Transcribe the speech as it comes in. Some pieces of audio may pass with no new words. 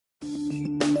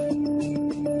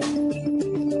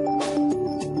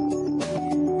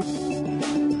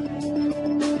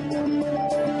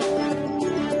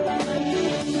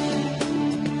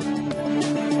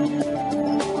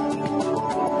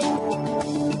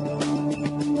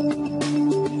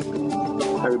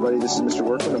everybody. This is Mr.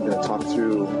 Workman. I'm going to talk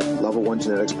through Level 1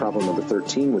 Genetics problem number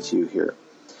 13 with you here.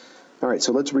 All right,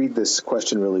 so let's read this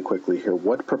question really quickly here.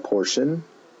 What proportion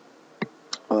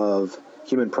of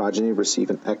human progeny receive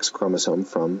an X chromosome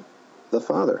from the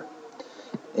father?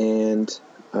 And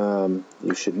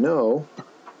you should know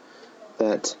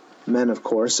that men, of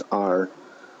course, are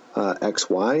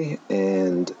XY,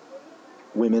 and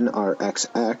women are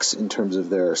XX in terms of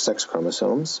their sex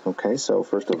chromosomes. Okay, so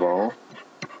first of all,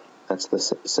 that's the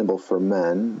symbol for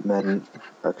men. Men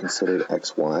are considered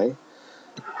XY.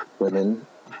 Women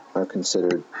are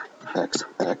considered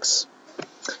XX.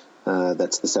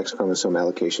 That's the sex chromosome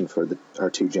allocation for our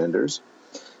two genders.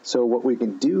 So what we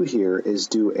can do here is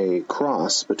do a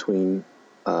cross between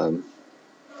a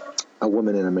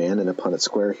woman and a man in a Punnett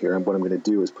square here. And what I'm going to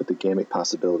do is put the gamete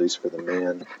possibilities for the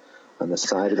man on the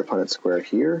side of the Punnett square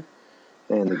here,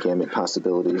 and the gamete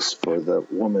possibilities for the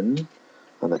woman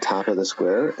on the top of the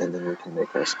square, and then we can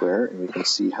make our square, and we can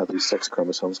see how these sex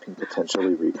chromosomes can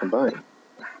potentially recombine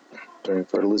during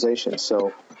fertilization.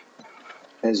 So,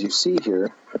 as you see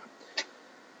here,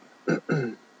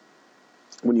 when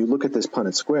you look at this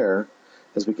Punnett square,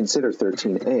 as we consider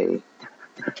 13a,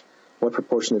 what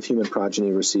proportion of human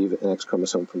progeny receive an X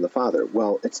chromosome from the father?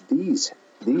 Well, it's these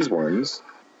ones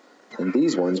and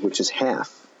these ones, which is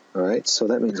half. All right, so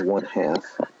that means 1/2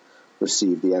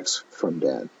 receive the X from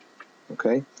dad.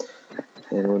 Okay,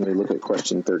 and when we look at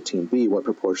question 13b, what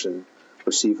proportion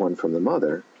receive one from the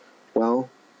mother? Well,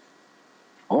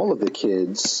 all of the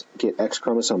kids get X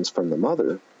chromosomes from the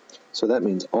mother, so that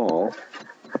means all,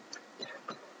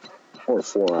 or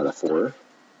 4 out of 4.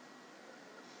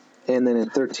 And then in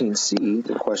 13c,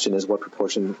 the question is what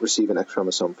proportion receive an X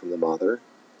chromosome from the mother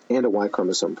and a Y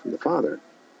chromosome from the father?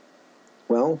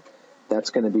 Well, that's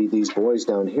going to be these boys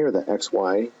down here, the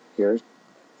XY here.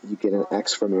 You get an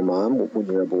X from your mom when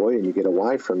you're a boy, and you get a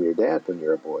Y from your dad when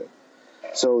you're a boy.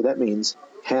 So that means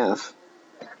half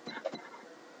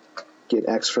get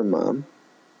X from mom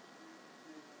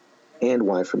and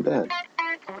Y from dad.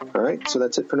 All right, so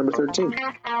that's it for number 13.